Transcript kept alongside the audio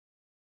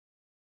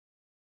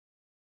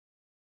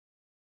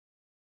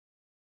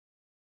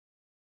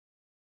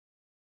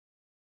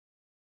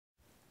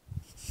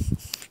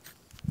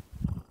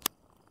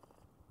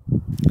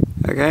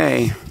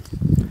Okay,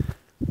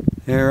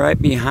 they're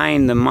right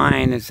behind the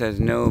mine. It says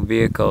no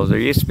vehicles. There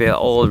used to be an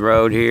old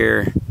road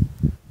here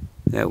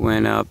that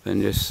went up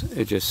and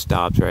it just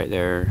stops right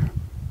there.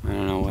 I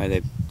don't know why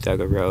they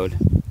dug a road,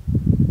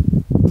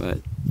 but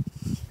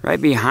right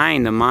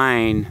behind the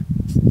mine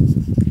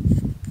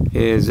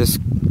is this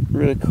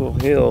really cool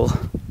hill.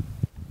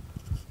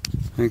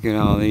 Look at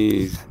all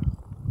these.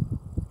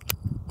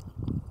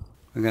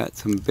 We got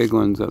some big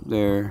ones up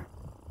there.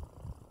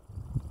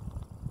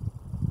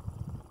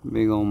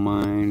 Big old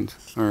mines,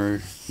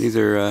 or these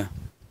are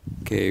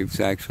caves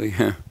actually.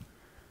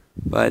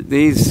 But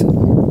these,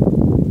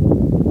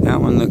 that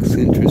one looks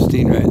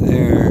interesting right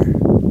there.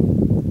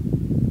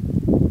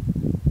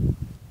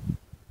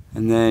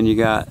 And then you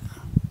got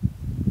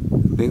a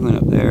big one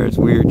up there. It's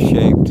weird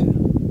shaped.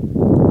 And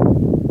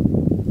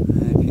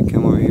if you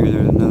come over here,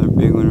 there's another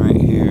big one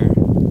right here.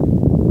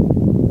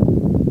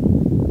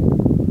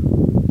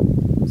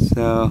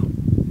 So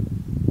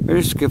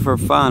we're just good for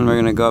fun. We're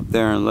gonna go up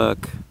there and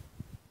look.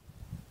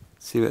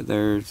 See what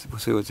there's, we'll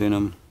see what's in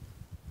them.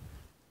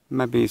 It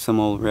might be some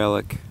old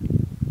relic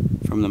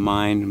from the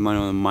mine. One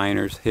of the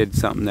miners hid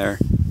something there.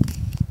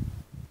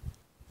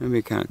 That'd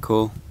be kind of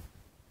cool.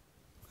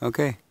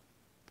 Okay.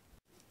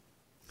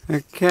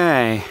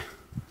 Okay,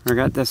 I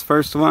got this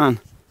first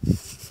one.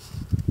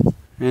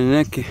 And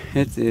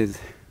it is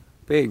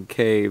big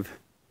cave.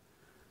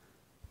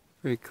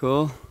 Pretty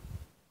cool.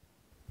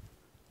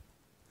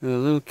 There's a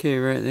little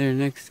cave right there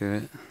next to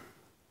it.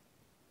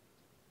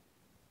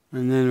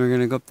 And then we're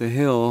gonna go up the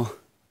hill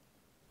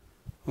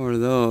over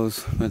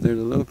those, but there's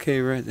a little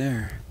cave right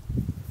there.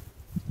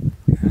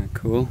 Kinda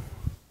cool.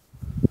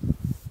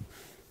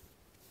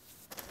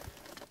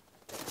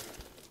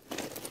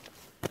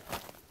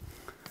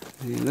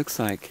 It looks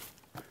like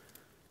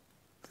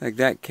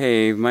that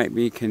cave might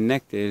be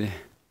connected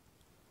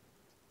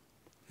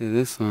to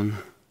this one.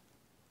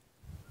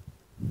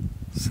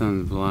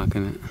 Sun's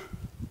blocking it.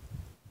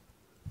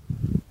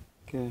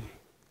 Okay,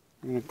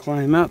 I'm gonna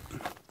climb up.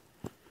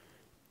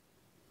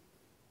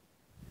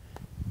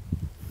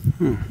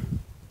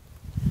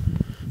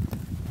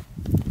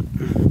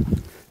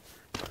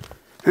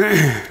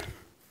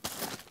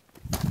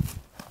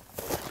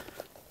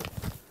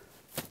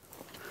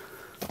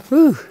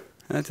 Whew,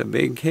 that's a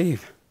big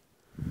cave.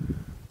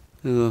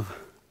 Little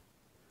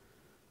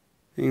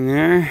thing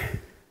there.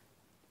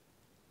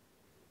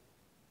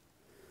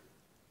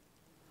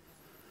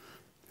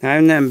 I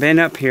haven't been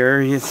up here.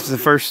 It's the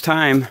first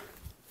time.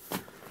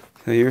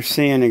 So you're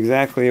seeing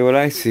exactly what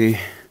I see.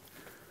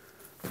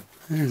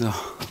 There's a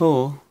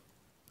hole.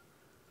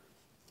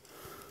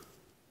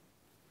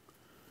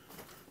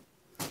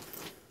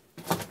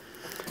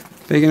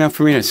 Big enough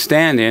for me to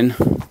stand in.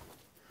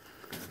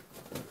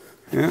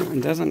 Yeah,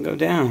 it doesn't go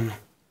down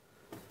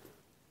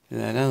to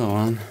that other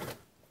one.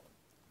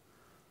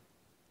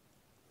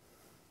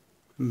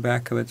 The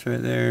back of it's right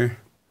there.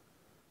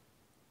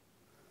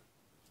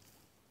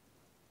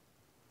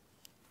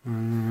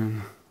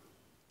 And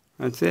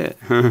that's it.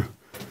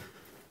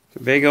 It's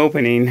a big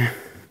opening.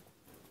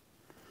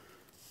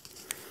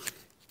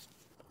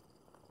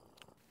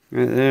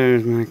 Right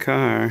there's my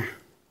car.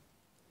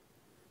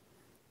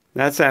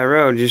 That's that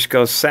road, you just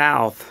go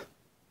south.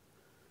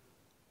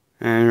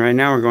 And right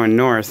now we're going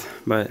north,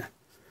 but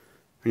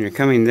when you're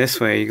coming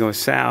this way, you go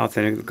south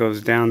and it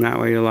goes down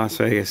that way to Las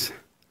Vegas.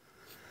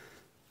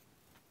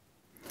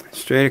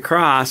 Straight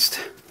across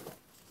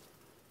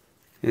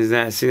is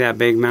that, see that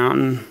big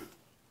mountain?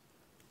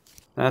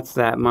 That's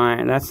that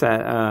mine, that's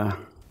that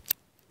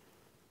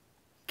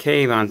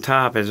cave on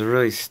top is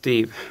really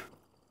steep.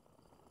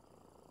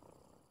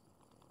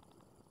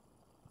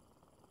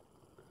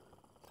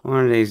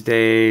 One of these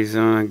days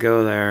I'm gonna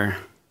go there.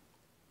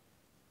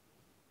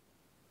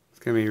 It's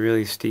gonna be a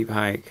really steep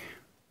hike.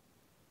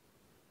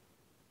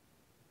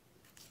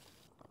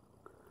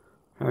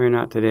 Probably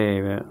not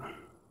today, but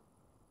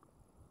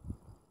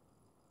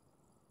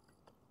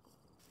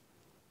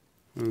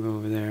we'll go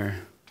over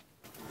there.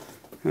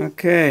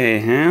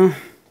 Okay, now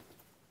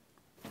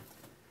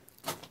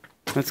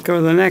let's go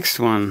to the next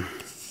one.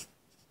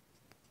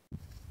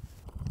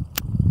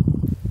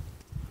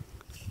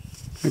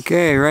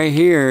 Okay, right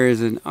here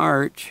is an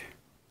arch.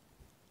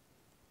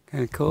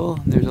 Kind of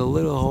cool. There's a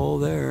little hole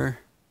there.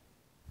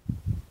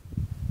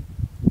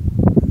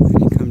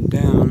 Then you come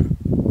down.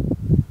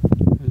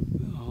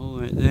 There's a hole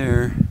right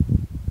there.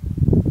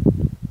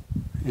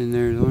 And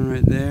there's one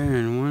right there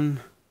and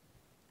one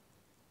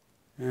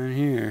down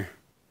here.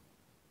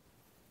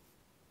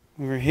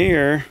 Over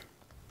here,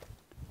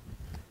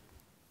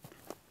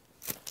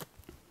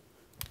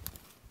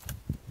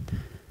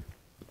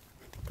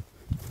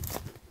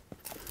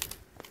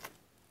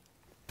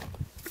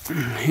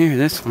 here,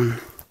 this one.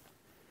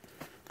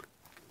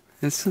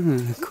 This one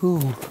is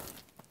cool.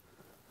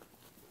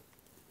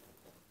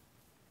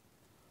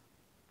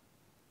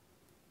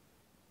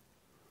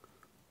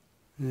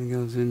 And it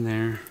goes in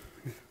there.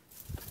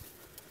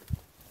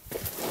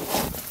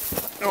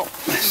 Oh,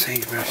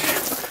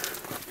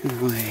 sagebrush in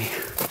the way.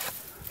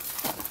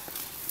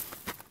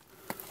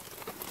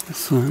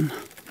 This one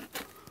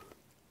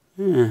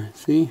Yeah,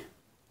 see?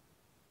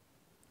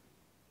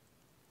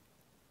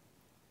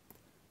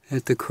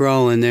 Have to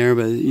crawl in there,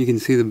 but you can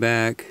see the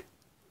back.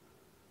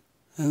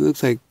 It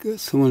looks like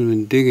someone's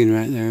been digging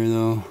right there,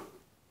 though.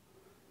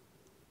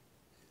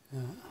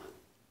 Yeah.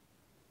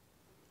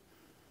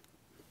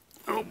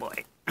 Oh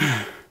boy.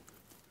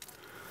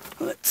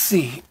 Let's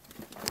see.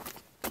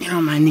 Get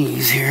on my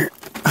knees here.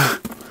 Oh,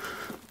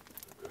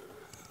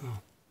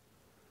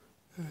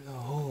 there's a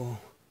hole.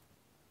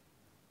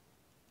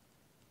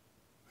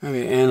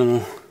 Maybe an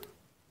animal.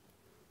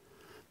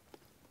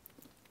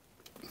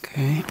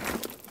 Okay.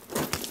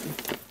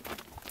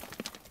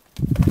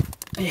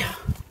 Yeah.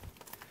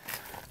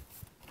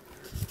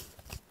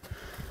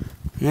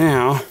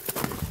 Now,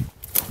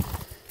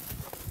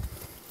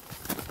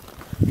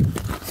 you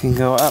can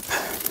go up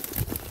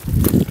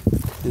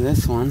to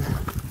this one.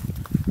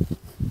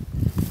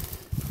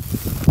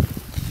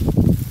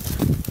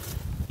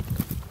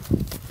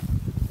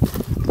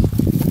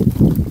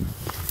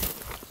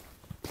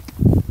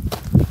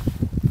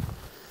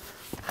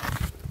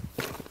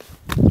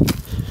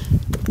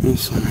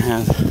 This one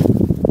has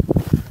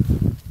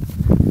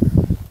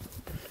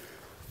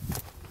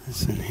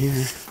this in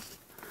here.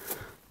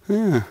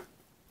 Yeah.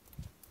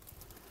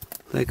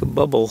 Like a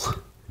bubble.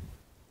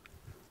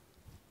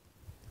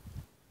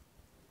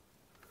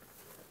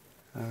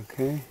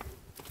 Okay.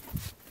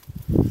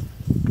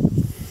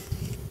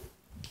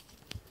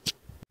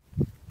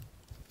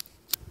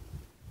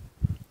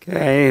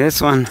 Okay,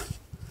 this one.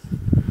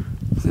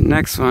 The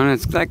next one,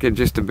 it's like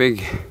just a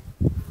big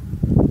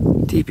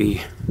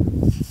teepee.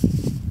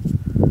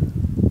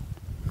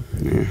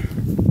 Yeah.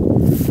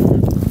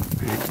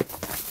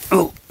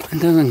 Oh,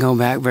 it doesn't go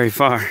back very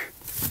far,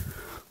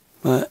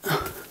 but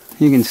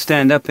you can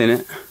stand up in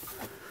it.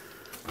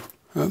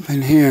 Up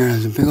in here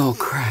is a big old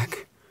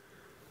crack.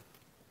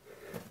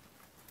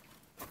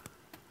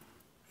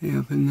 See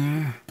up in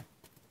there?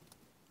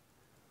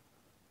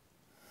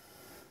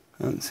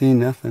 I don't see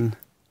nothing.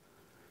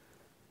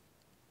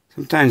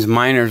 Sometimes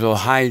miners will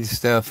hide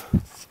stuff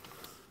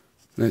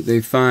that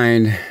they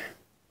find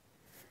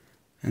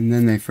and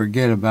then they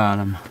forget about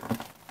them.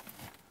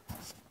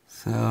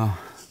 So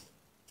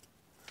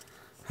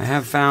I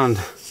have found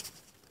a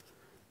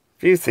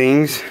few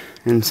things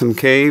in some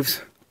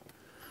caves.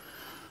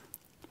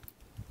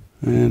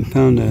 I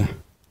found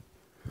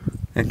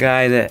a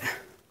guy that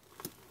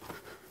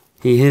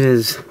he hid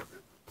his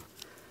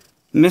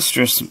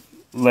mistress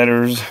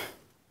letters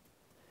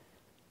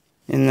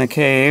in the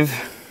cave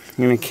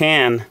in a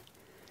can,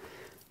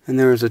 and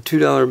there was a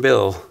 $2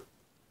 bill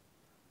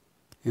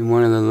in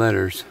one of the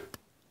letters.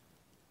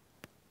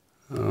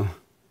 Oh.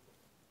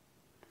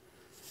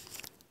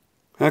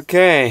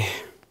 Okay.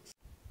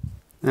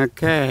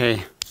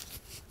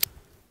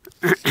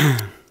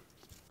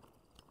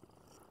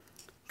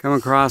 Come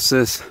across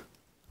this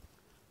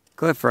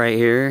cliff right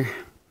here.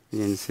 You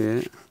can see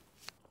it.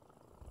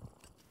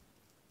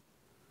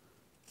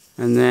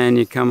 And then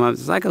you come up,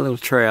 it's like a little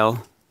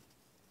trail.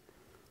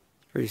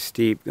 It's pretty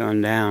steep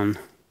going down.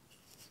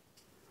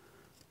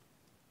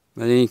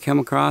 But then you come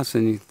across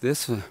and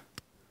that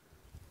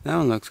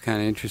one looks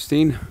kind of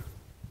interesting.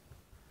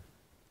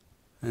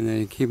 And then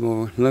you keep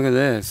over, look at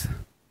this.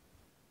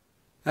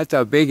 That's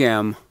a big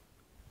M.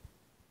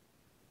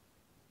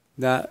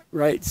 That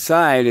right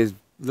side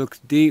looks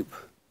deep.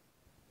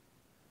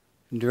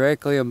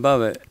 Directly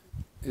above it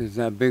is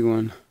that big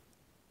one.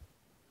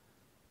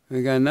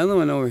 We got another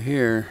one over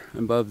here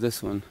above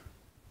this one.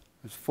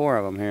 There's 4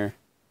 of them here.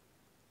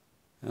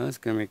 Now that's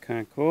gonna be kind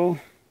of cool.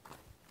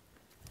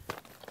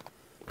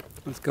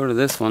 Let's go to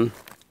this one.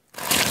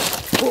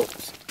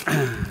 Whoops,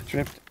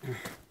 tripped.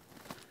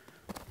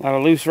 A lot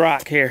of loose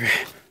rock here.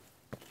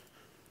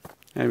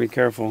 Gotta be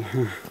careful.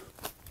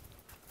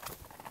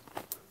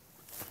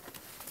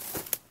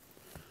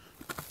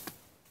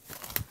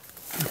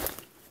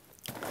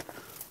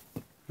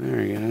 There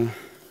we go.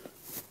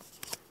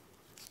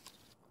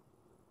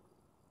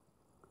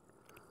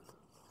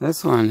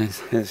 This one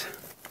is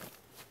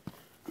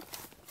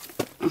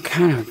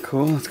kind of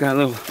cool. It's got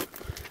a little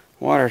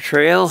water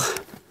trail.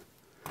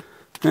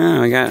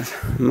 Oh, we got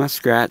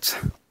muskrats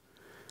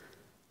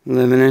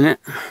living in it.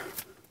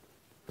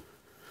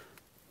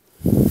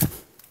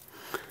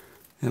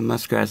 The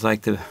muskrats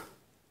like to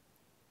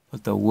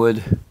put the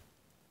wood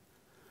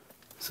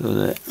so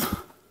that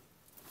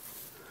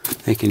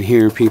they can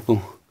hear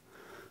people.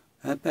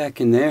 That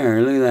back in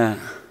there, look at that.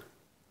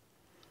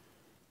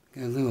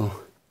 Got a little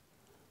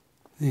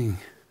thing.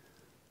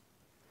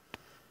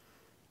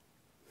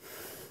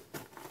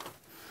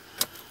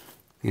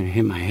 I'm gonna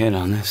hit my head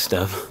on this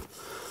stuff.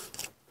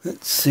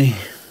 Let's see.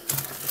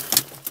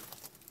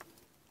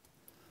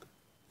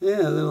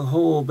 Yeah, a little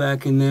hole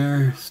back in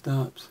there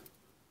stops.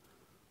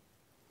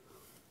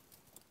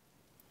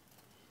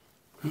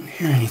 I don't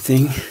hear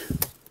anything.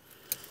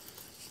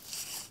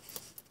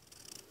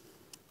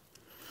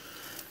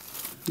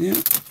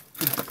 Yeah.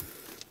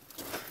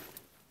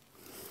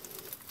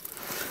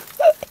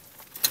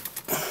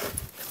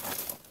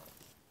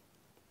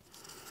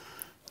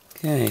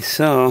 Okay,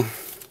 so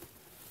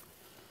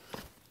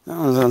that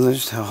one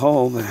there's just a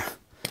hole, but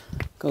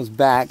it goes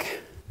back.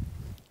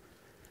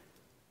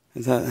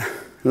 I thought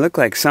it looked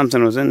like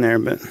something was in there,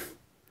 but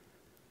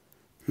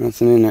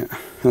nothing in it.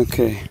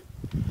 Okay.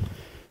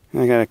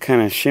 I gotta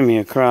kind of shimmy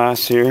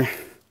across here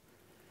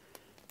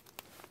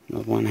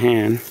with one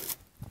hand.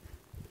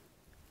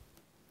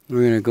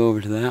 We're gonna go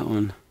over to that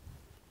one.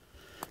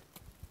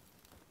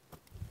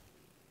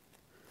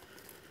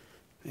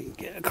 I can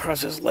get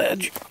across this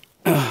ledge.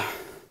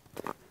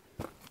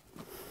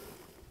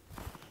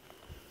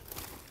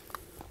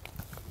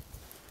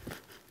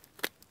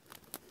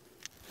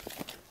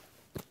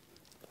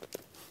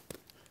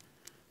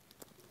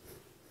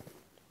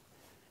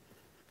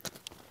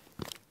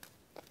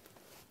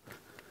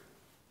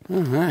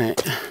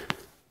 Alright.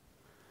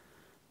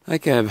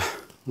 Like a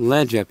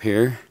ledge up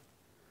here.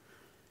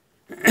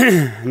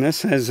 And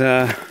this has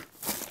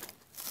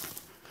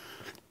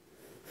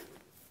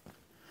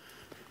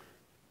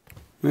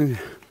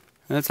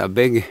that's a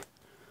big,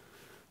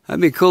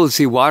 that'd be cool to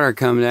see water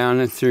come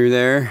down through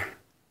there.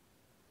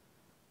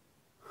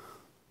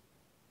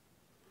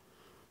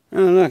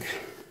 Oh look,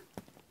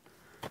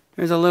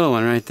 there's a little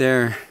one right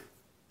there.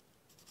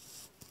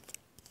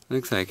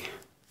 Looks like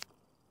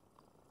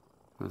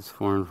it's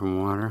formed from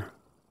water.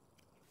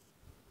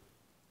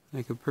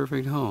 Like a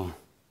perfect hole.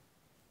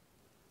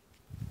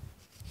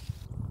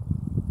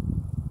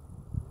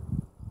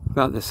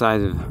 About the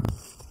size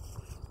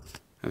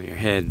of your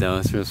head though,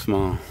 it's real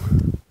small.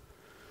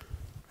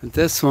 But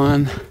this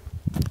one,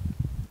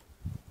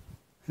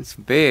 it's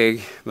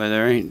big, but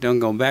don't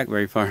go back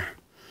very far.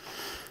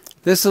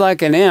 This is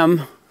like an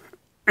M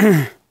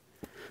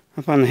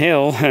up on the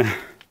hill.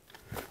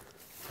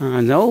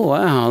 Oh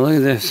wow, look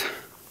at this.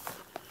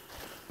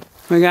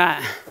 We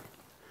got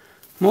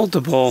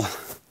multiple.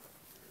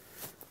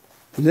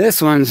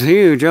 This one's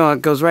huge. Oh,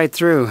 it goes right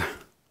through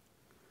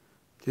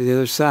to the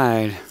other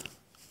side.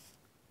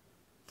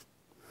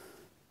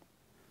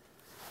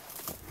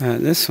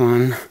 This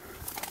one,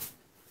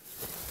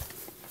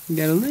 you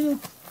got a little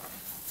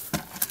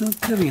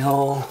cubby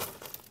hole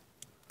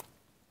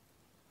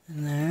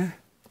in there.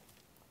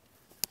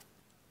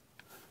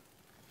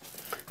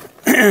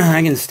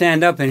 I can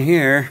stand up in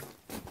here.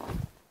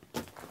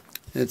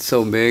 It's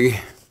so big.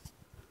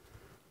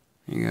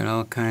 You got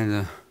all kinds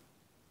of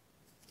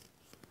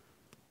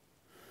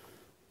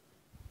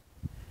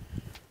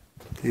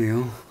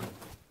deal.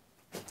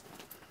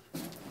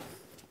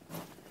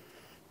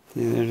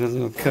 See, there's a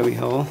little cubby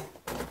hole.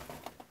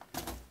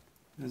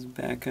 Goes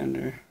back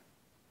under.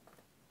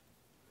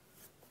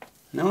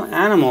 No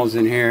animals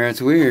in here.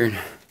 It's weird.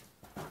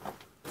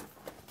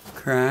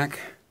 Crack.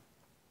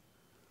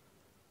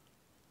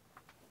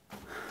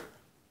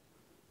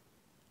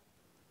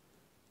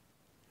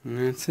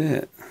 And that's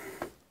it.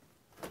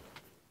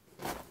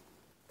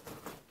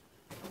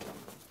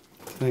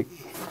 It's like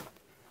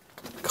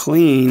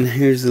clean.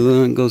 Here's the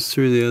little one that goes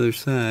through the other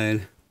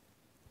side.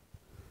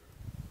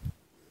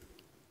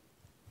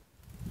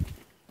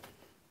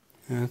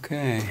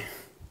 Okay.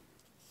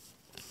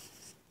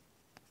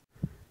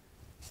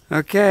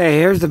 Okay,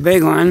 here's the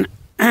big one.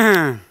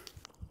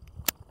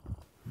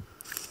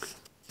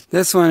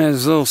 This one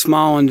is a little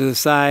small one to the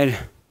side.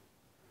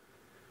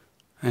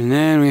 And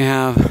then we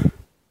have,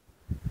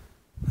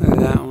 look at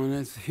that one,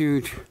 that's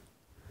huge.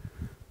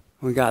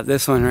 We got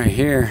this one right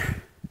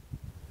here.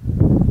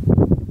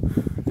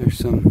 There's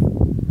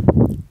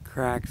some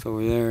cracks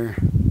over there.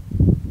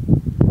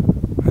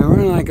 We're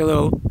on like a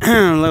little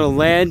little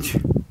ledge.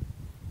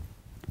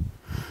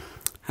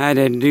 I had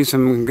to do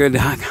some good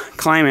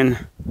climbing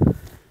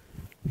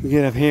to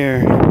get up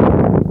here.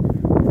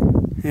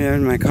 Yeah,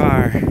 there's my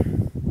car.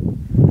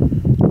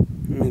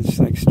 And it's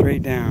like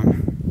straight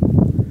down.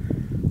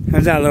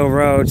 There's that little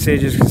road, see, it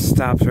just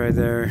stops right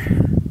there.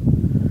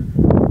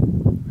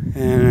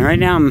 And right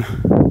now I'm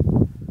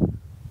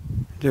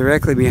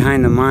directly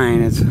behind the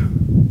mine. It's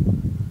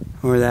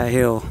over that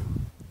hill.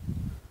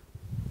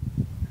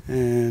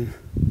 And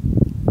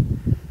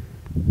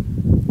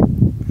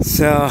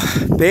so,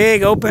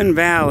 big open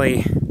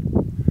valley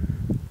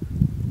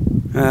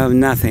of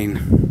nothing.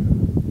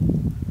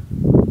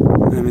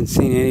 I haven't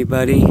seen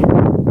anybody.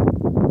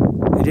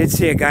 I did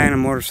see a guy on a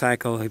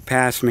motorcycle. He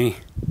passed me.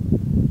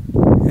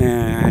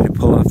 And I had to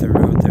pull off the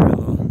road there a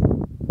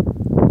little.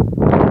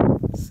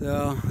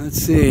 So, let's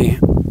see.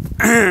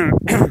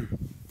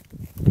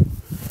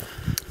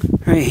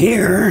 Right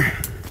here.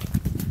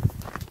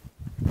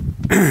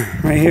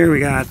 Right here we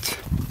got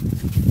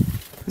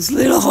this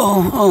little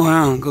hole. Oh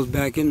wow, it goes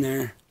back in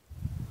there.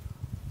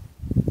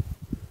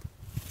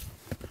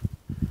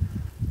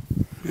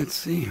 Let's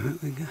see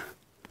what we got.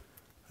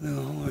 A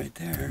little hole right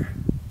there.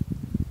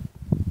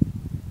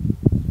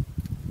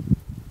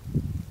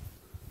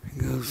 It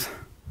goes.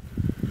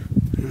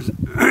 There's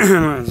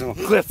a little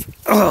cliff.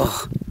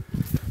 Oh,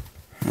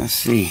 let's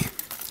see.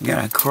 You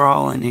gotta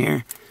crawl in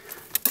here.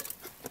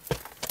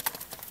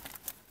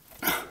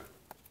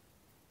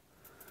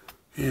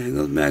 Yeah, it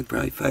goes back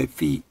probably 5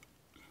 feet.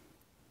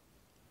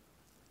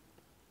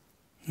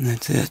 And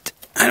that's it.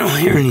 I don't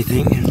hear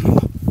anything.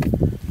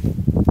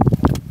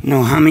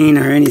 No humming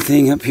or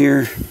anything up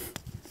here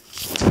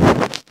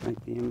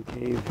like the M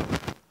cave.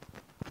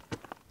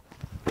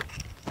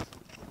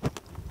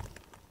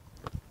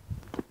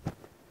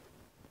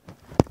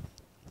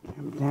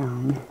 I'm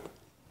down.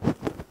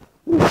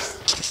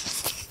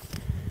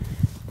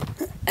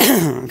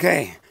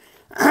 Okay.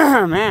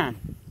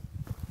 Man.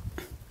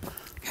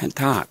 Can't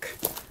talk.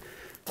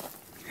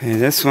 Okay,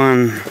 this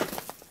one.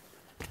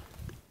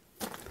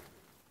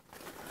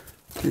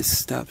 This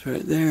stops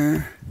right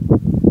there.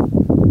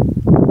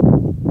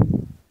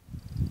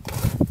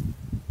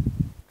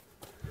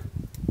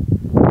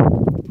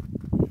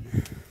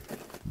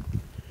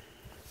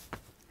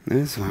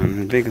 This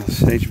one, a big old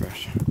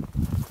sagebrush.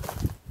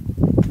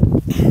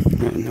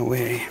 Right in the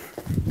way.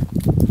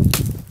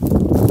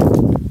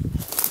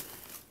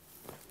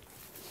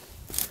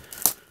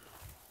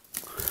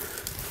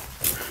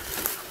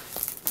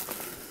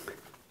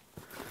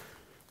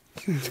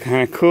 It's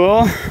kind of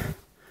cool.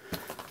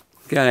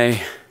 Got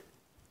a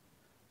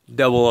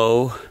double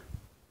O.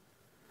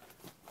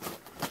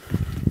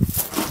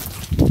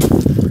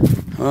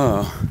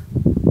 Oh.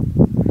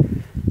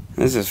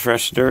 This is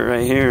fresh dirt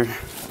right here.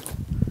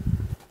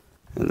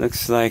 It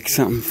looks like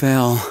something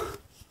fell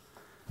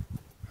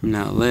from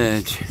that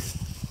ledge.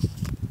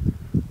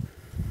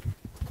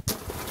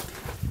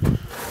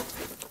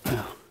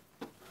 Oh.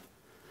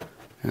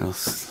 Real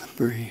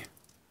slippery.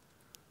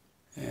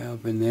 Yeah,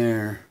 up in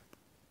there.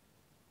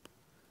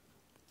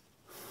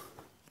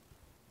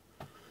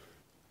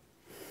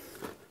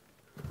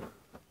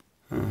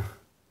 Huh.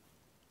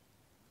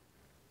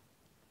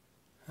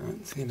 I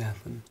don't see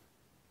nothing.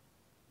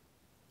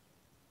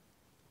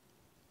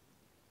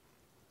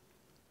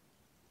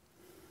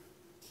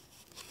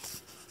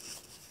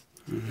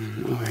 And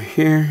then over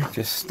here, it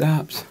just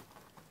stops.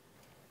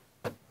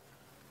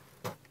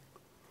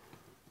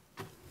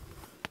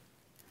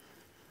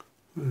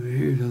 Over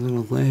here's a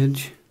little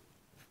ledge.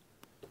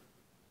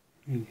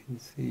 You can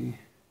see.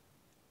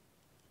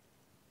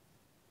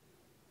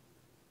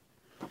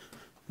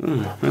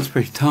 Oh, that's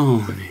pretty tall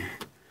in here.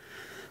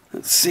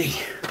 Let's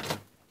see.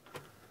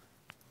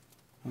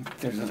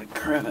 There's a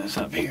crevice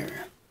up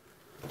here.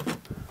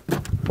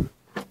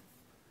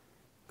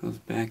 Goes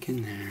back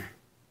in there.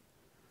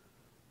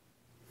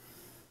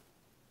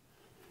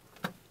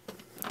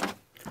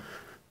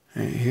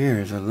 Right here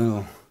is a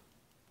little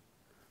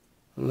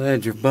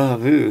ledge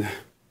above. Ooh.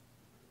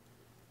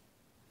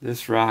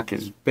 This rock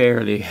is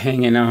barely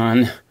hanging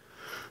on.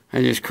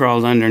 I just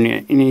crawled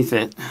underneath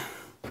it.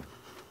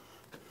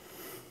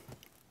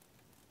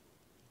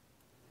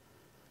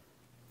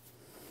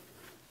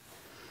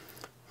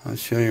 I'll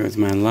show you with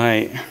my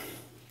light.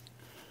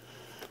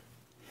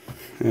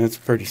 That's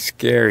pretty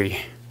scary.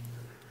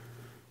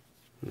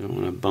 I don't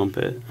want to bump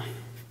it.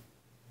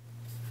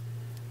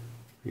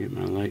 Get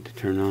my light to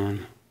turn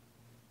on.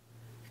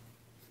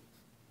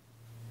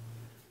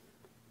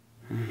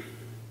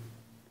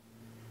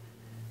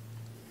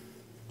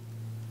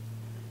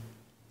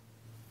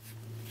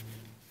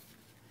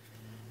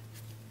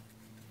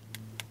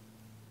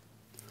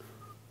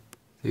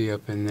 See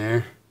up in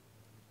there?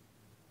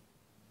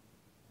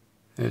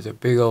 There's a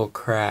big old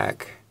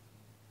crack.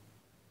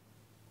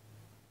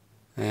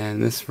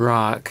 And this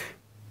rock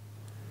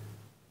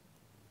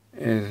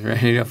is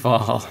ready to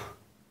fall.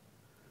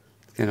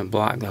 It's gonna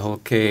block the whole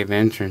cave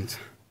entrance.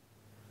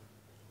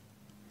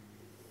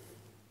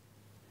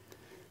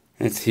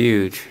 It's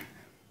huge.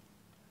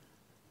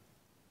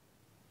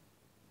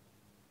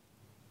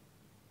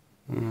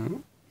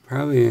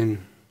 Probably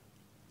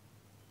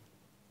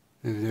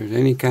if there's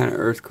any kind of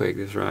earthquake,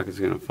 this rock is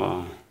gonna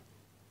fall.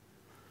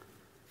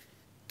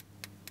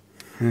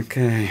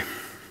 Okay.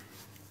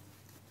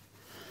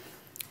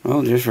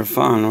 Well, just for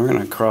fun, we're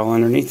gonna crawl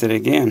underneath it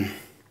again.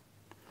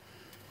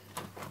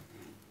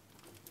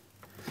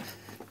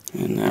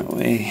 And that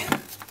way,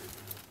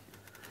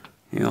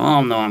 you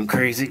all know I'm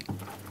crazy.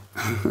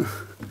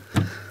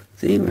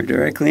 See, we're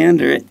directly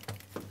under it.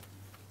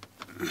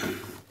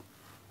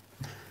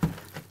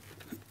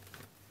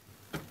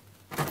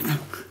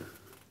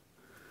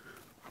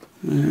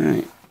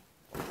 Alright.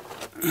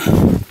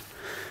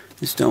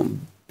 Just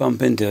don't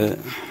bump into it.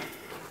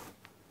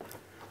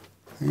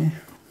 See?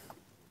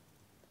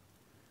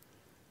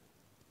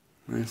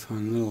 Nice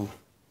one, little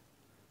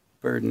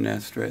bird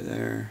nest right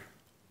there.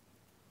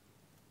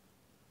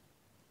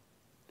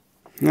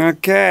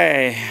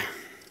 Okay.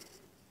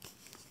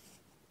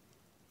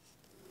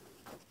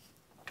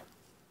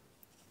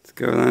 Let's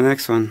go to the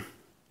next one.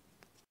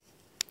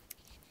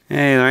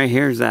 Hey, right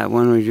here's that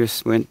one we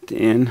just went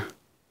in.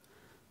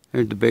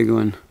 There's the big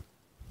one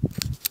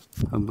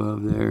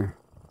above there.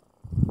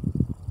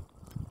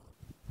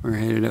 We're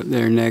headed up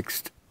there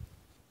next.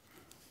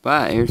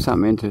 But here's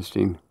something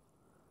interesting.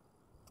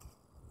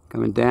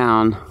 Coming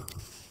down,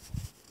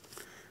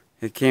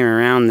 it came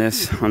around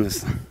this on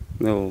this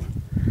little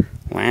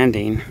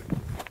landing,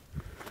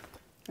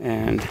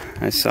 and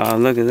I saw,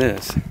 look at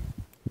this.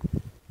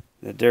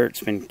 The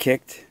dirt's been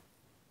kicked.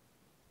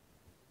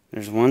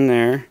 There's one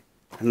there,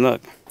 and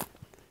look,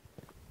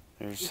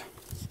 there's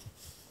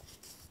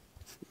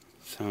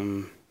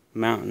some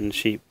mountain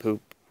sheep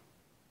poop.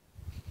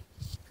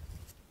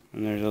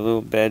 And there's a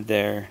little bed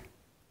there.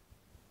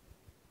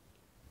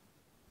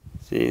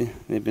 See,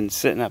 they've been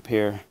sitting up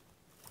here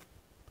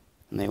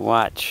and they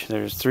watch.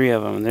 There's 3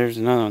 of them. There's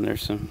another one.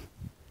 There's some.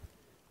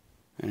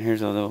 And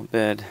here's a little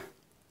bed.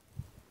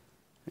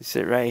 They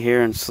sit right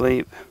here and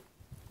sleep.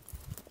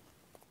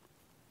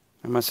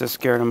 I must have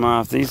scared them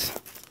off. He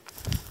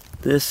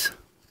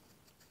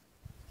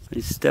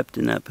stepped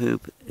in that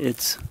poop.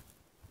 It's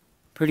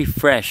pretty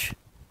fresh.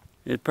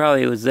 It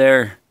probably was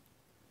there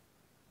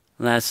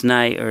last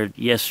night or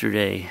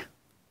yesterday.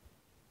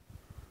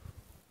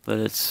 But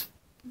it's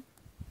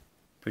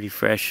pretty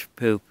fresh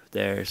poop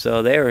there.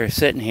 So they were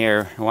sitting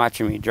here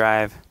watching me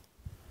drive,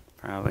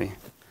 probably.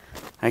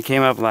 I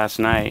came up last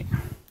night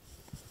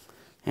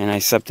and I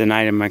slept the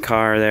night in my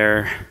car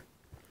there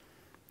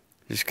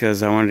just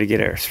because I wanted to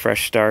get a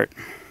fresh start,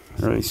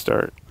 early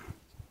start.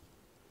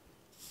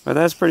 But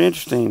that's pretty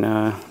interesting.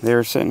 They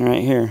were sitting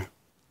right here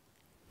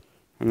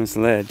on this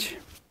ledge.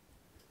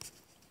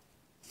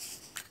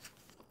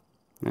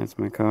 That's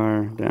my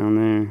car down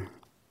there.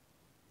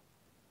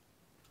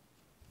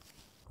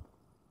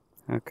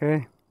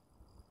 Okay,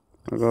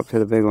 we'll go up to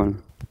the big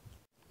one.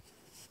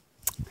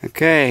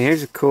 Okay,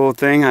 here's a cool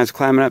thing. I was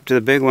climbing up to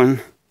the big one.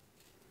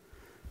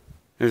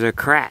 There's a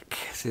crack.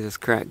 See, this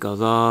crack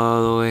goes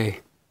all the way.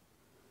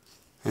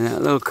 And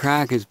that little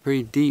crack is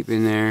pretty deep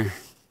in there.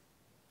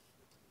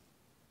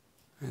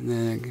 And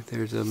then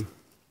there's a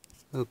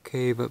little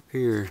cave up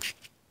here.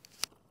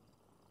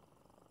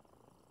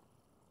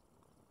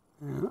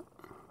 Yeah.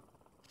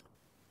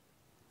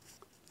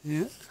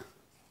 Yeah.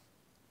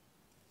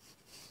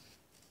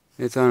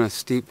 It's on a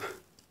steep,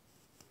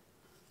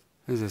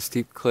 there's a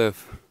steep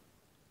cliff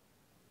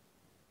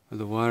where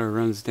the water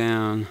runs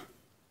down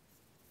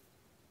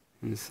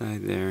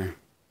inside there.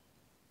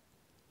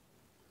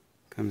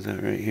 Comes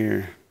out right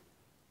here.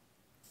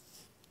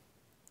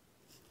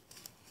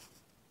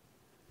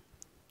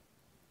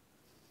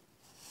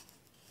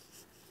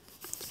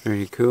 It's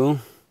pretty cool.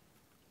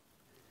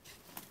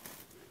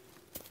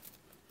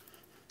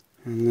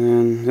 And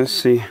then, let's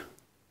see.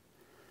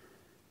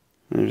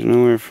 There's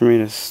nowhere for me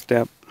to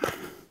step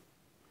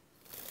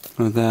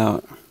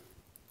without.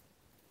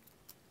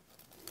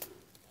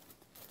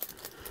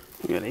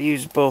 You gotta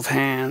use both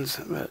hands,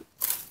 but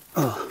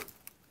oh.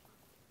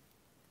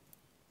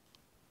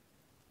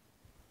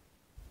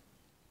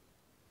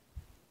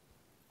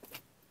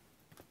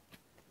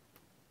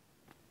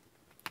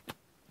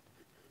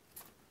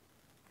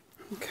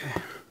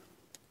 Okay.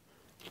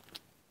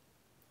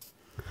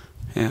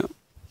 Yeah,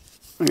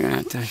 we're gonna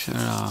have to shut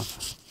it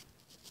off.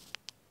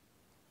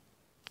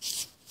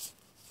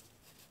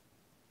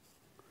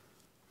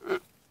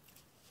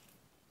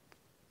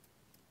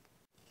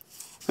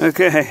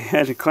 Okay, I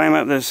had to climb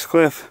up this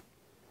cliff.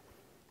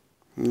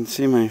 You can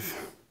see my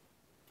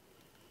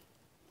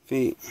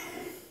feet.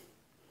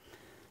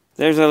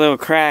 There's a little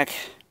crack.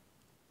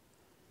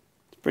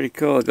 It's pretty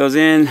cool. It goes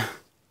in,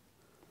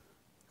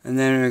 and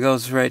then it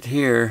goes right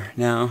here.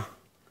 Now,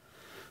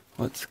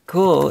 what's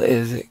cool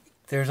is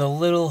there's a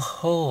little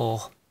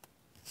hole.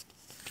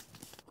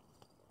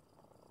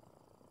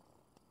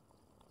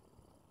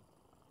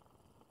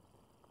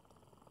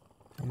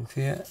 You can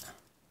see it?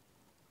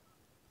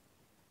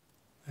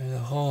 There's a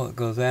hole that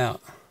goes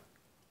out.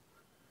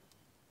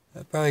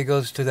 That probably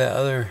goes to that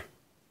other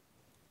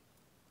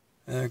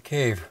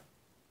cave.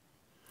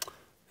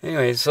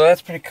 Anyway, so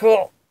that's pretty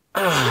cool.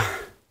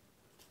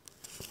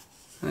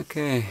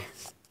 Okay.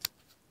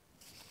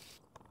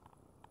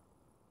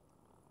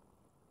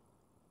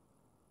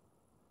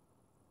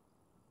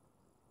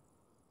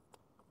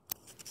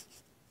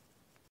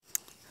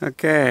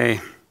 Okay.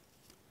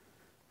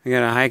 We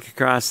gotta hike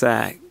across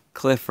that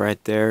cliff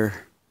right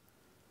there.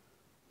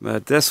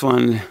 But this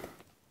one,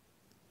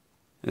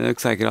 it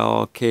looks like it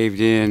all caved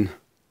in.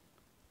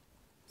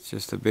 It's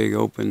just a big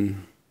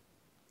open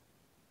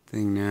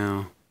thing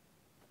now.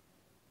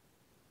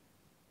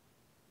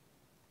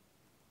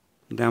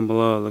 Down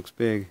below it looks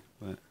big,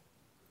 but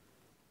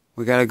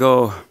we gotta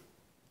go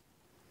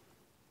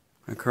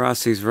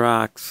across these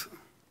rocks,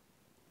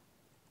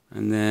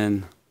 and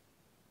then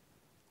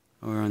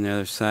over on the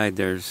other side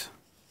there's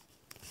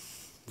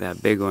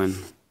that big one.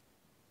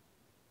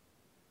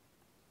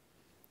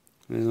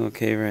 There's a little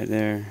cave right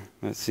there.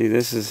 Let's see,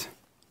 this is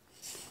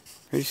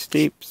pretty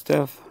steep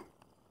stuff.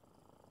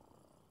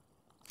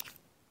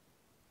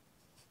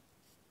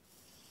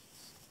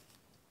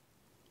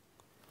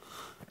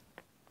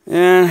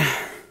 And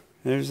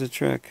there's the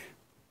truck.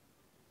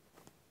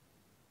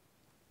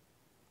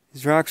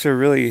 These rocks are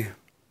really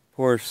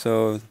porous,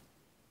 so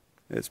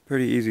it's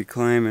pretty easy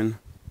climbing.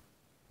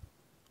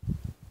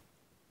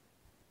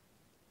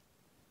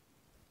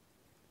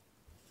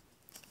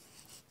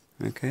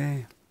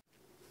 Okay.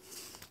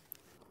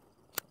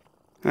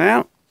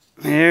 Well,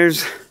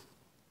 here's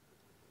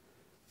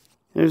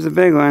the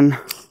big one.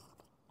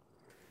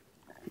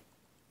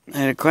 I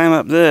had to climb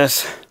up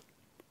this,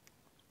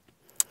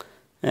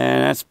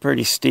 and that's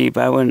pretty steep.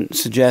 I wouldn't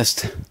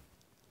suggest,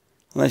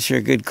 unless you're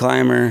a good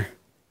climber,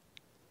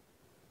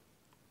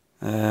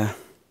 had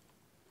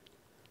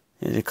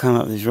to climb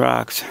up these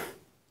rocks.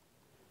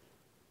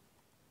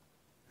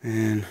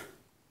 And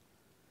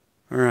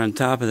we're on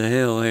top of the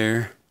hill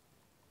here.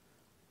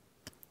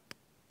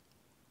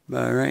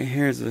 But right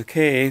here's the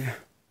cave.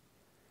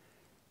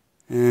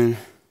 And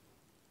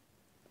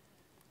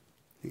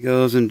it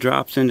goes and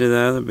drops into the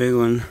other big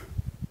one.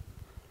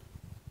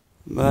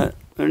 But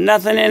there's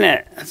nothing in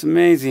it. That's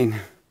amazing.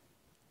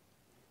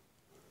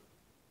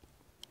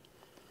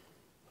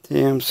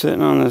 See, I'm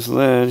sitting on this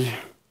ledge.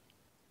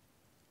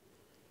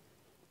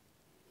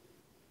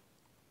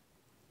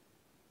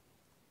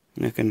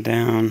 Looking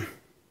down.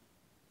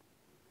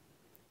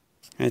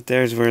 Right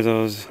there's where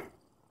the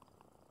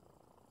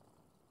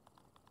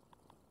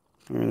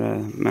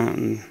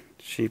mountain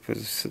sheep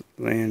is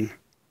laying.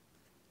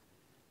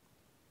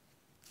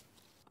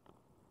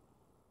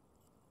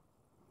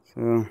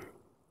 So,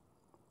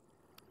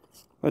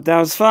 but that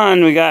was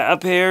fun. We got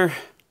up here.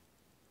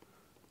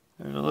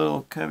 There's a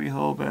little cubby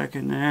hole back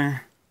in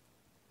there.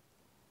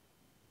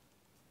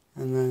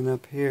 And then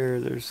up here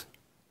there's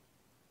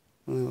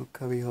a little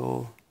cubby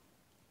hole.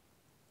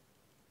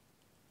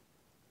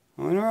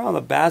 I wonder where all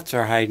the bats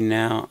are hiding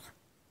out.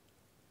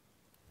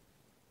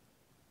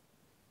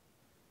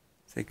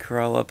 They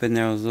crawl up in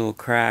those little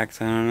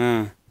cracks, I don't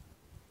know.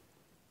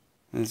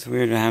 It's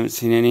weird, I haven't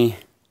seen any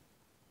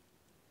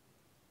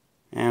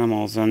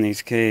animals on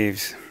these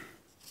caves.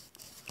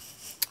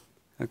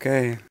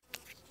 Okay.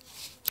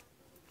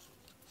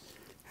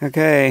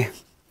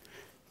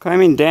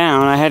 Climbing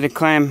down, I had to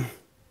climb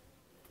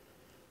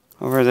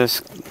over this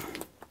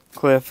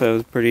cliff. It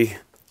was pretty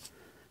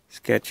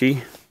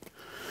sketchy.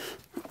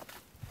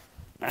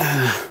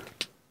 Had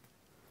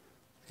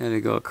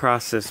to go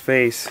across this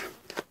face.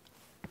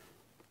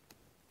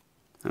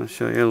 I'll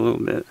show you a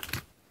little bit.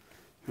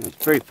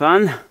 It's pretty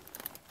fun.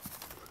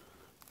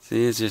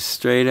 See, it's just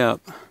straight up.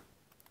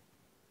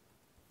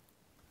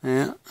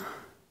 Yeah.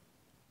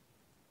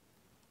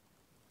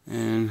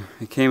 And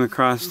I came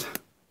across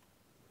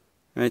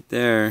right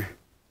there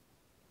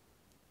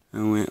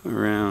and went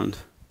around.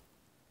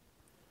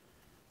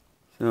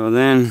 So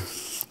then,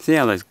 see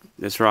how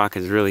this rock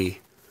is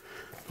really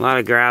a lot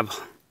of grab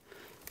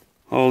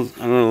hold,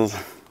 little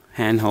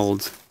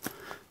handholds.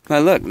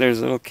 But look, there's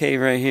a little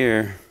cave right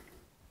here.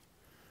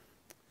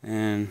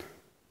 And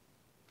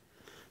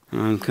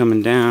when I'm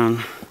coming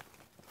down,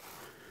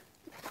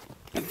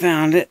 I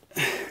found it.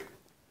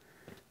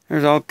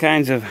 There's all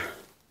kinds of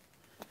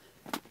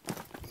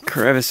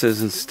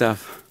crevices and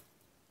stuff.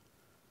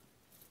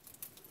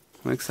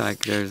 Looks like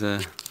there's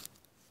a...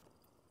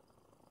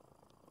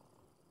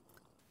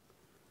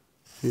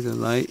 See the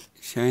light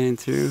shining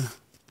through?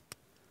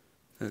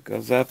 So it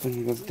goes up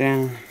and goes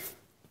down.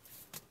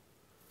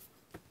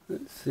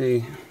 Let's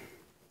see.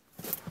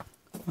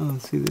 Oh,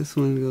 see, this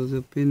one goes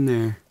up in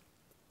there.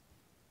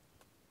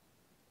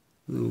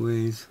 A little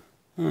ways.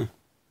 Huh.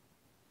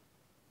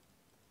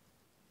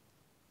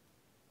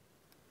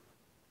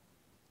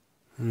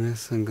 And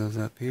this one goes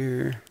up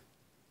here.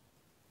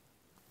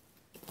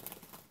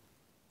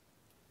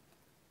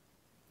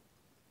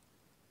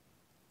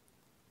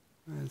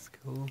 That's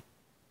cool.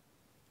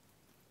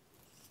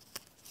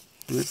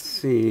 Let's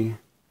see.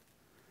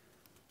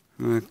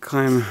 I'm gonna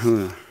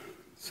climb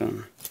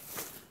some.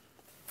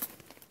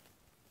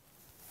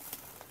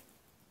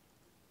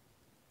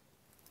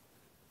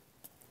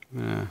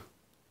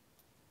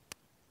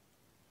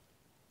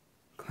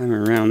 Climb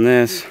around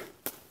this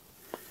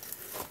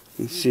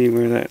and see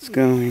where that's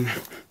going.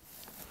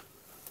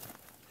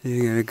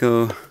 You gotta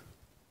go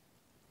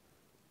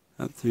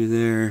up through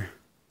there.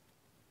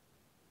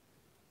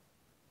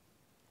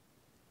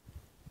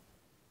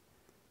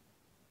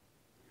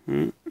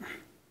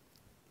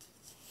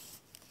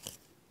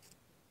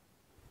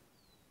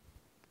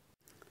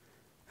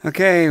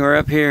 Okay, we're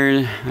up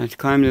here. I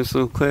climbed this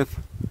little cliff.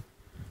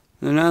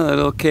 There's another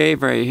little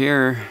cave right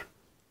here.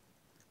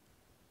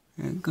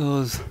 It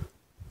goes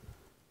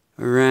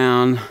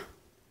around.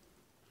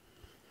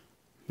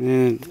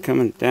 And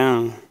coming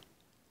down.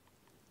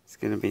 It's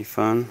gonna be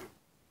fun.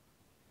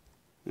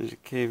 There's a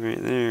cave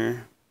right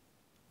there.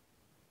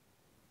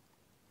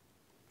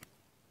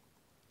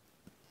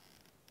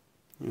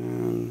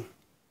 And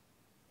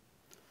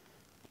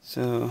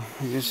so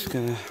you just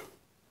gotta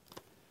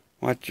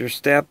watch your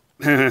step.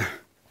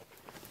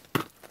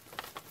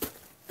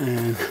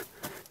 And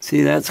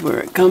see, that's where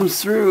it comes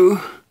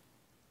through.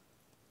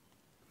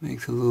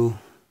 Makes a little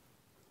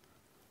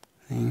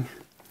thing.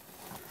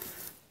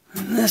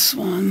 And this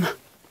one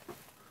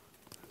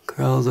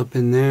crawls up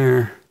in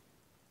there.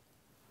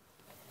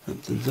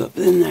 Something's up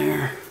in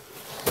there.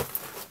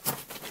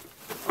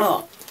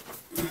 Oh.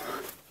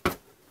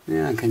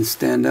 Yeah, I can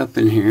stand up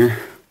in here.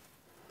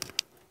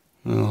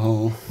 Little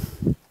hole.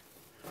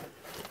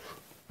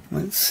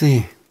 Let's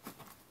see.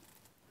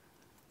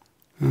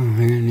 Oh, I'm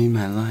gonna need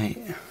my light.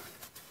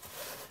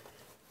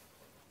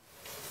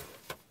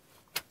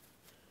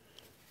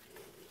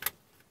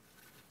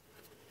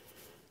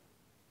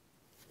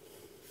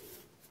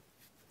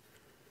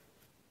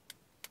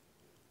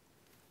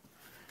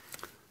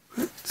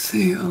 Let's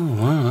see. Oh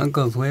wow, that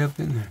goes way up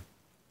in there.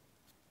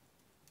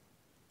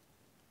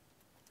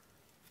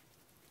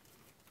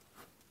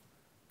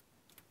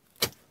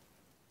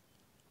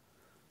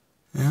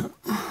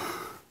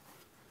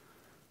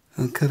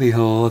 a cubby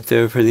hole up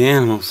there for the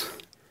animals.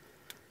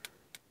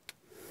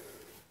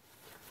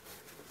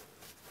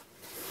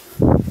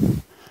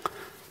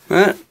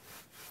 But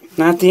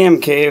not the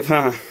M cave,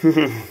 huh?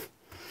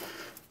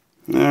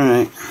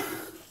 Alright.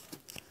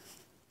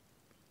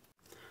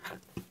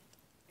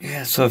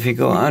 Yeah, so if you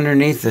go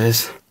underneath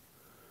this,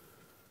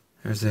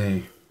 there's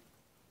a,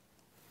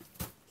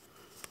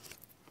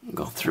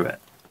 go through it,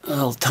 a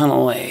little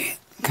tunnel way,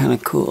 kind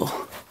of cool.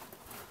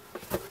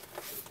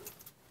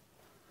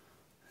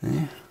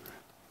 See?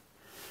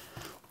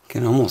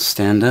 Can almost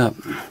stand up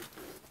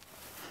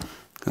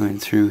going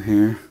through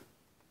here.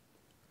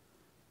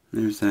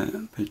 There's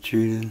that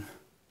protruded.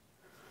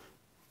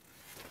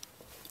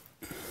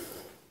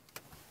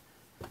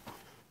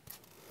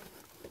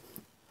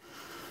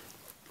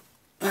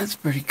 That's a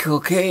pretty cool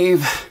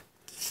cave.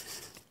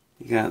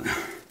 You got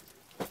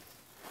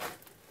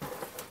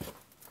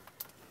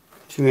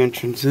 2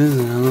 entrances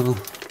and a little,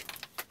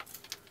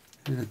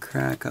 there's a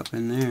crack up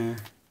in there.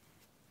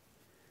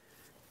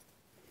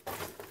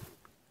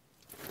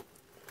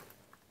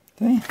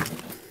 See?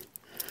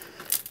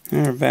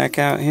 And we're back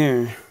out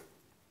here.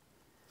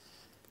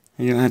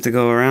 You don't have to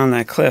go around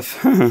that cliff.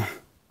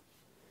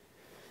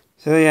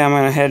 So yeah, I'm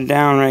gonna head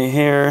down right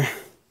here.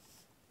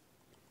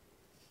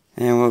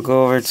 And we'll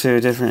go over to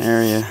a different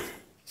area.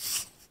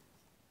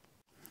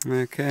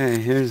 Okay,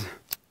 here's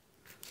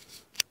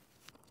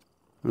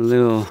a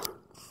little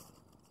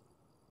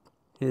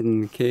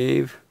hidden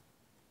cave.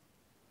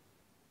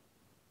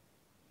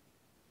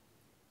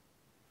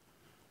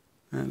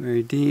 Not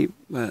very deep,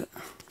 but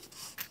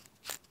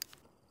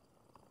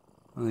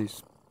all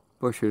these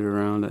bushes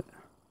around it.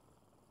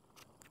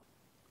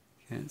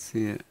 Can't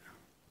see it.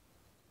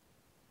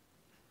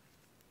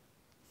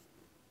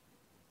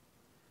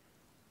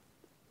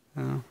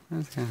 Oh,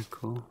 that's kind of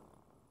cool.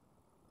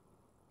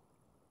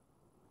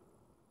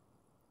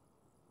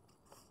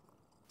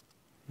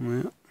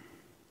 Well,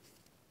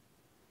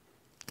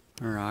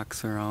 the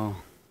rocks are all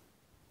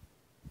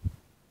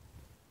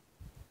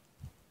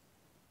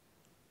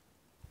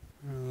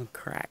little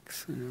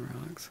cracks in the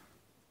rocks.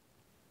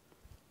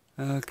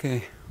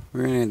 Okay,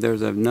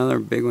 there's another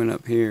big one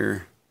up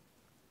here.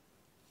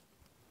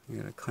 We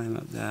gotta climb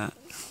up that.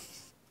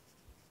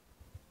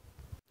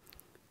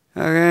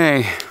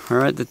 Okay,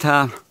 we're at the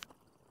top.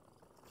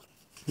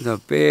 There's a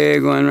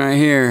big one right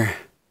here.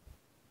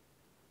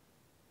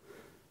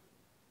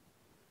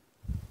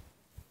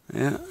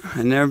 Yeah,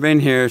 I've never been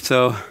here,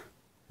 so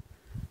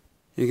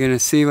you're gonna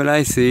see what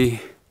I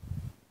see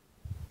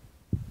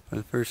for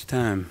the first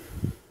time.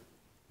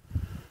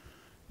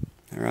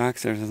 The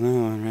rocks, there's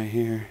another one right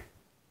here.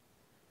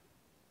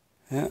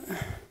 Yeah.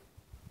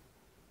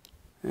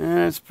 And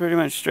it's pretty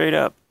much straight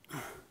up.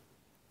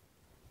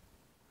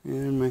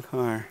 In my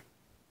car.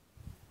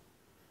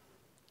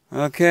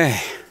 Okay.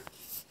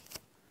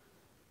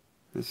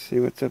 Let's see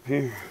what's up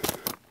here.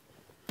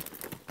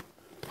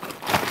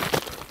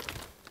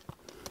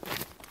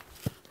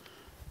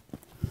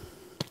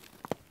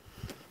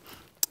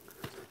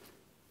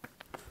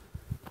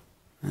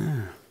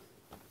 Ah.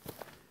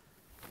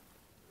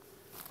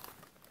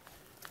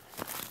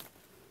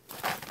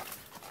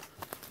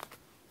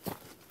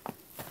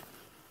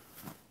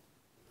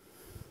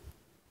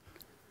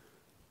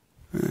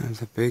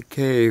 There's a big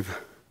cave.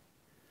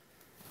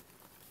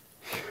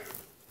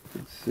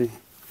 Let's see.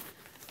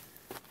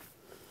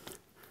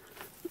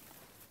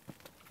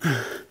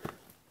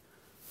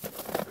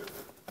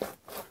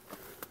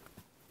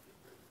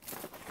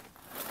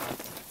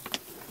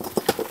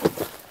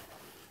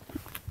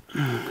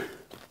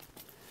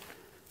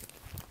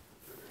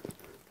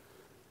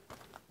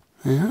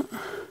 Yeah.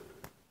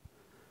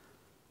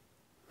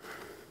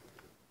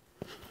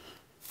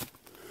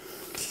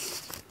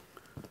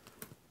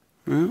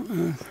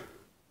 Well,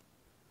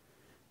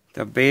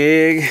 the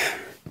big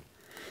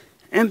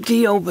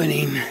empty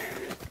opening.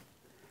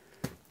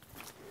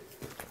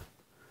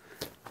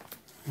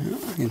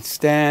 Well, I can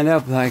stand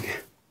up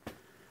like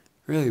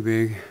really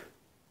big.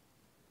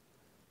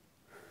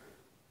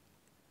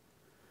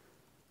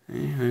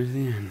 Hey, there's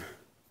the end.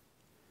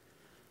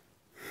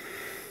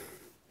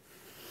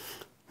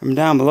 I'm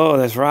down below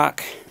this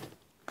rock.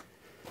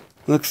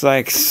 Looks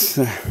like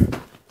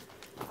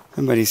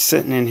somebody's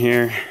sitting in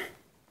here.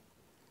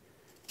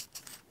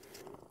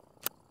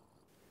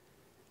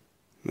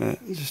 But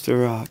just a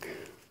rock.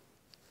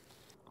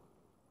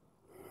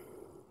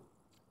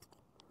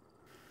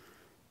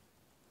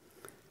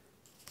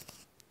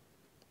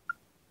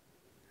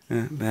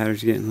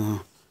 Battery's getting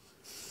low.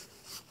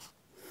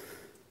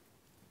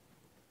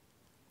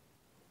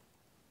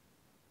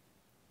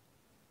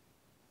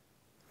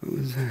 What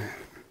was that?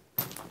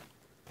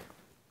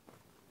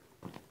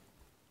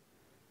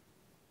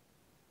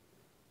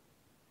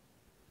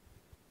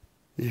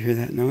 Did you hear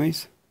that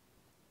noise?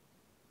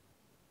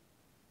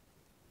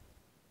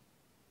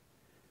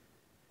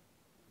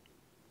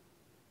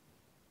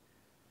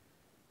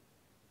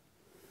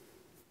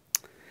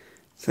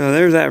 So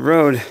there's that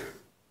road.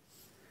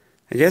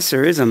 I guess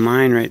there is a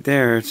mine right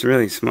there. It's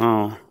really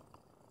small.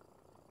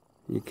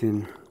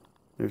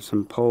 There's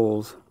some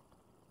poles.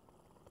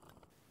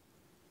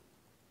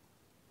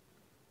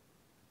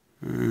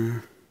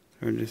 It's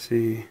hard to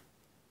see.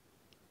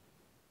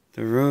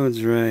 The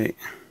road's right.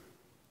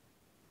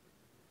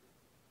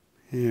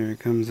 Here it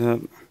comes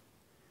up,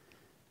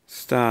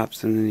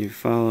 stops, and then you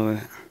follow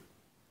it.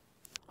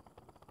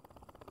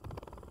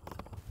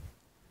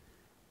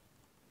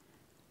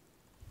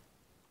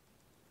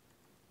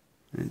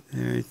 Right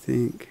there, I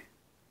think.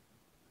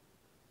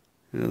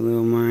 There's a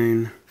little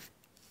mine.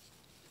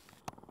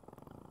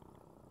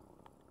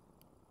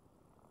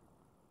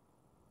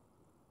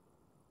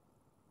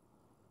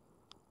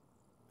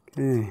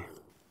 Okay.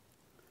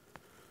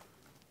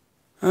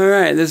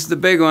 Alright, this is the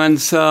big one,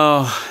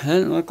 so it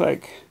doesn't look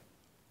like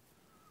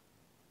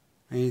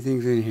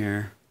anything's in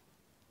here.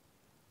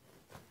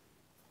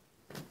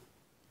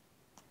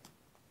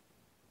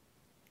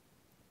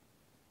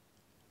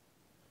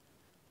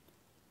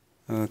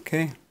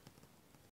 Okay.